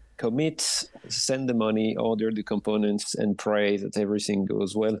brave, commit, send the money, order the components, and pray that everything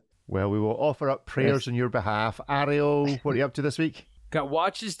goes well. Well, we will offer up prayers on your behalf. Ariel, what are you up to this week? Got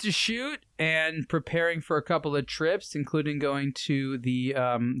watches to shoot and preparing for a couple of trips, including going to the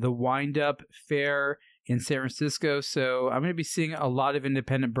Wind Up Fair in San Francisco. So I'm going to be seeing a lot of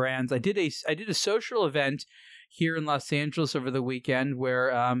independent brands. I did a social event here in Los Angeles over the weekend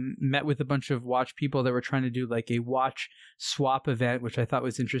where met with a bunch of watch people that were trying to do like a watch swap event, which I thought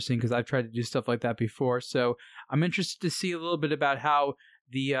was interesting because I've tried to do stuff like that before. So I'm interested to see a little bit about how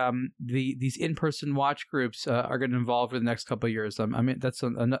these in-person watch groups are going to evolve for the next couple of years. I mean, that's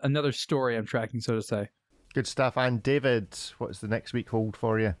another story I'm tracking, so to say. Good stuff. And David, what's the next week hold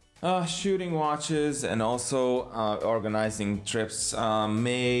for you? Shooting watches and also organizing trips.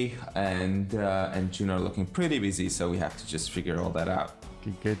 May and June are looking pretty busy, so we have to just figure all that out.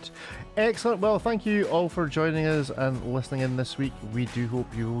 Good. Excellent. Well, thank you all for joining us and listening in this week. We do hope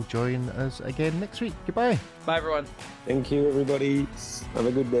you will join us again next week. Goodbye. Bye, everyone. Thank you, everybody. Have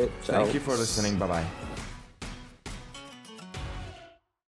a good day. Ciao. Thank you for listening. Bye-bye.